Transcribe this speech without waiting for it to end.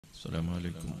السلام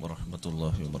عليكم ورحمة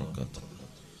الله وبركاته.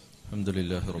 الحمد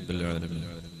لله رب العالمين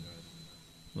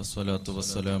والصلاة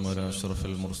والسلام على أشرف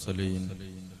المرسلين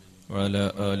وعلى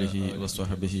آله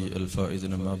وصحبه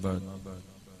الفائزين ما بعد.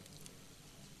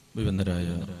 ബിവന്ദരായ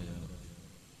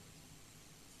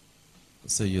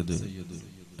സയ്യിദ്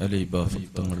അലി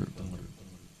ബാഫഖ് തങ്ങൾ,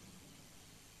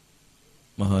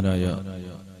 മഹാനായ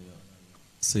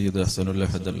സയ്യിദ് ഹസനുൽ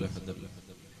ഹദൽ,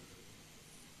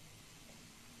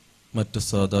 മറ്റു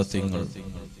സാദാത്യങ്ങൾ,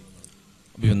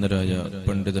 അഭിവന്ദരായ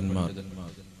പണ്ഡിതന്മാർ,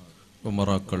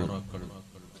 ഉമറാക്കൾ,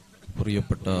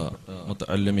 പ്രിയപ്പെട്ട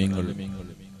മുതഅല്ലിമീങ്ങൾ,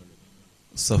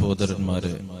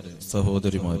 സഹോദരന്മാരെ,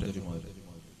 സഹോദരിമാരെ,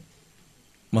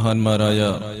 മഹാന്മാരായ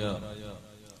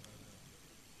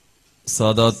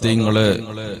സാദാത്യങ്ങളെ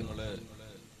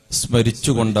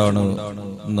സ്മരിച്ചുകൊണ്ടാണ്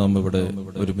നാം ഇവിടെ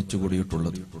ഒരുമിച്ച്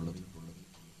കൂടിയിട്ടുള്ളത്.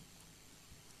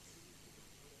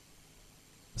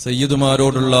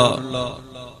 സയ്യിദുമാരോടുള്ള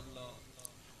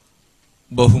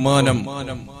ബഹുമാനം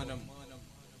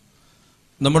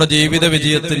നമ്മുടെ ജീവിത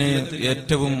വിജയത്തിന്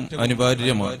ഏറ്റവും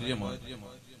അനിവാര്യമാണ്.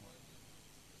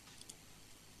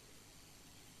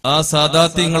 ആ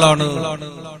സാദാത്യങ്ങളാണ്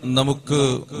നമുക്ക്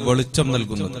വെളിച്ചം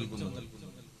നൽകുന്നത്.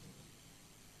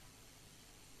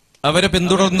 അവരെ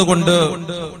പിന്തുടർന്നുകൊണ്ട്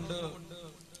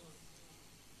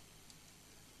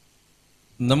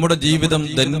നമ്മുടെ ജീവിതം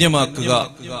ധന്യമാക്കുക,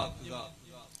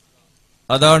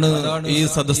 അതാണ് ഈ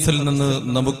സദസ്സിൽ നിന്ന്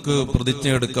നമുക്ക്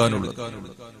പ്രതിജ്ഞയെടുക്കാനുള്ളത്.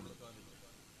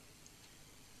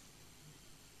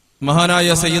 മഹാനായ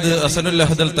സയ്യിദ് ഹസനുൽ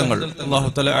ഹദൽ തങ്ങൾ, അല്ലാഹു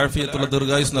തആല ആഫിയത്തുള്ള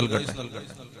ദീർഘായുസ് നൽകട്ടെ,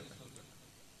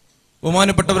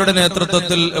 ബഹുമാനപ്പെട്ടവരുടെ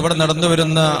നേതൃത്വത്തിൽ ഇവിടെ നടന്നു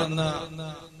വരുന്ന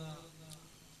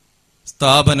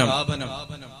സ്ഥാപനം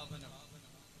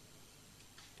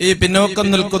ഈ പിന്നോക്കം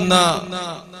നിൽക്കുന്ന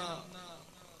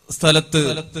സ്ഥലത്ത്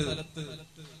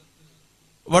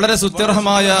വളരെ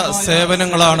സുത്യർഹമായ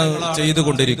സേവനങ്ങളാണ്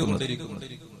ചെയ്തുകൊണ്ടിരിക്കുന്നത്.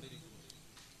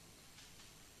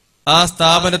 ആ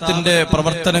സ്ഥാപനത്തിന്റെ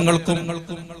പ്രവർത്തനങ്ങൾക്കും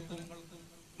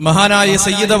മഹാനായ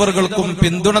സയ്യിദ് അവർകൾക്കും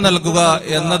പിന്തുണ നൽകുക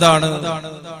എന്നതാണ്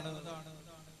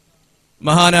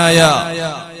മഹാനായ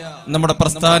നമ്മുടെ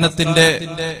പ്രസ്ഥാനത്തിന്റെ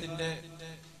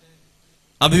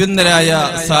അഭിവന്ദനായ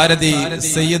സാരഥി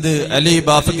സയ്യിദ് അലി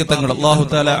ബാഫഖ് തങ്ങൾ, അല്ലാഹു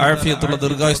തആല ആഫിയത്തുള്ള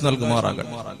ദീർഘായുസ്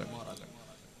നൽകുമാറാകട്ടെ,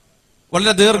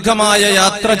 വളരെ ദീർഘമായ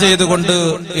യാത്ര ചെയ്തുകൊണ്ട്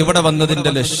ഇവിടെ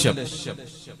വന്നതിന്റെ ലക്ഷ്യം.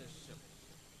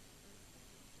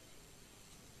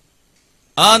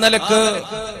 ആ നിലക്ക്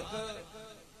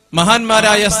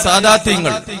മഹാന്മാരായ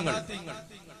സാദാത്യങ്ങൾ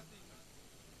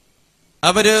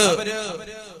അവര്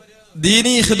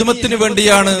ദീനീ ഖിദ്മത്തിന്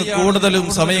വേണ്ടിയാണ് കൂടുതലും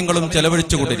സമയങ്ങളും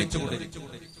ചെലവഴിച്ചുകൊണ്ടിരിക്കുന്നത്.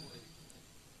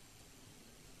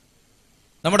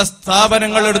 നമ്മുടെ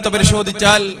സ്ഥാപനങ്ങൾ എടുത്ത്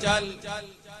പരിശോധിച്ചാൽ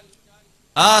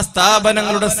ആ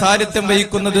സ്ഥാപനങ്ങളുടെ സാന്നിധ്യം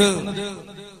വഹിക്കുന്നത്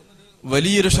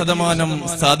വലിയൊരു ശതമാനം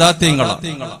സാദാത്യങ്ങളാണ്.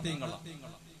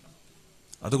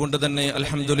 അതുകൊണ്ട് തന്നെ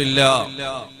അൽഹംദുലില്ലാഹ്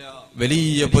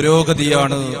വലിയ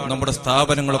പുരോഗതിയാണ് നമ്മുടെ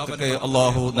സ്ഥാപനങ്ങളൊക്കെ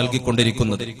അല്ലാഹു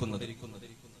നൽകിക്കൊണ്ടിരിക്കുന്നത്.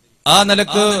 ആ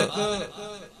നിലക്ക്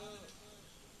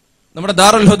നമ്മുടെ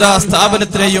ദാറുൽ ഹുദ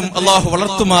സ്ഥാപനത്തിനെയും അല്ലാഹു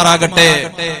വളർത്തുമാറാകട്ടെ.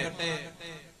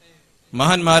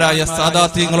 മഹാന്മാരായ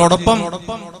സാദാത്യങ്ങളോടൊപ്പം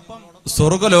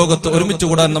സ്വർഗലോകത്ത് ഒരുമിച്ച്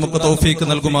കൂടാൻ നമുക്ക് തൗഫീക്ക്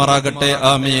നൽകുമാറാകട്ടെ.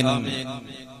 ആമീൻ.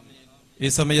 ഈ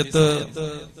സമയത്ത്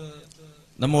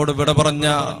നമ്മോട് വിട പറഞ്ഞ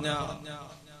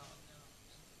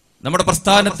നമ്മുടെ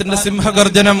പ്രസ്ഥാനത്തിന്റെ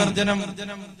സിംഹഗർജനം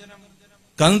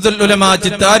കൻസുൽ ഉലമാ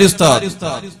ചിത്താരി ഉസ്താദ്,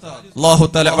 അല്ലാഹു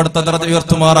തആല അവിടുത്തെ ദർജ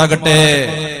ഉയർത്തുമാറാകട്ടെ.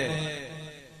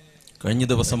 കഴിഞ്ഞ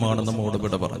ദിവസമാണ് നമ്മോട്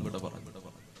വിട പറഞ്ഞത്.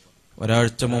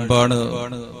 ഒരാഴ്ച മുമ്പാണ്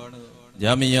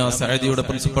ജാമിയ സഅദിയുടെ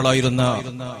പ്രിൻസിപ്പളായിരുന്ന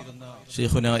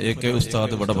ഷെയ്ഖുന എ കെ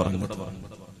ഉസ്താദ് വിട പറഞ്ഞത്.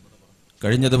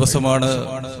 കഴിഞ്ഞ ദിവസമാണ്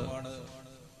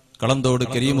കളന്തോട്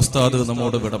കരീം ഉസ്താദ്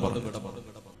നമ്മോട് വിട പറഞ്ഞത്.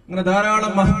 അങ്ങനെ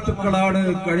ധാരാളം മഹത്തുക്കളാണ്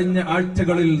കഴിഞ്ഞ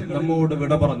ആഴ്ചകളിൽ നമ്മോട്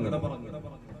വിട പറഞ്ഞത്.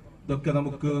 ഇതൊക്കെ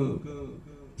നമുക്ക്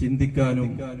ചിന്തിക്കാനും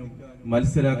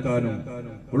മനസ്സിലാക്കാനും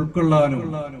ഉൾക്കൊള്ളാനും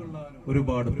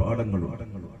ഒരുപാട് പാഠങ്ങളുണ്ട്.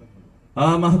 ആ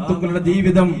മഹത്തുക്കളുടെ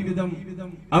ജീവിതം,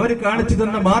 അവർ കാണിച്ചു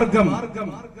തന്ന മാർഗം,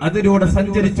 അതിലൂടെ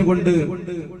സഞ്ചരിച്ചുകൊണ്ട്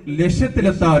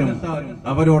ലക്ഷ്യത്തിലെത്താനും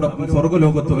അവരോടൊപ്പം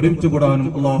സ്വർഗലോകത്ത് ഒരുമിച്ച് കൂടാനും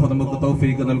അല്ലാഹു നമുക്ക്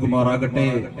തൗഫീഖ് നൽകുമാറാകട്ടെ.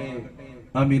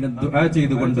 ആമീൻ. ദുആ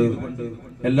ചെയ്തുകൊണ്ട്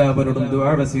എല്ലാവരോടും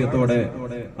ദുആ വസിയത്തോടെ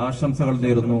ആശംസകൾ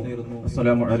നേരുന്നു.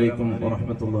 അസ്സലാമു അലൈക്കും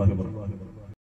വറഹ്മത്തുള്ളാഹി വബറകാതുഹു.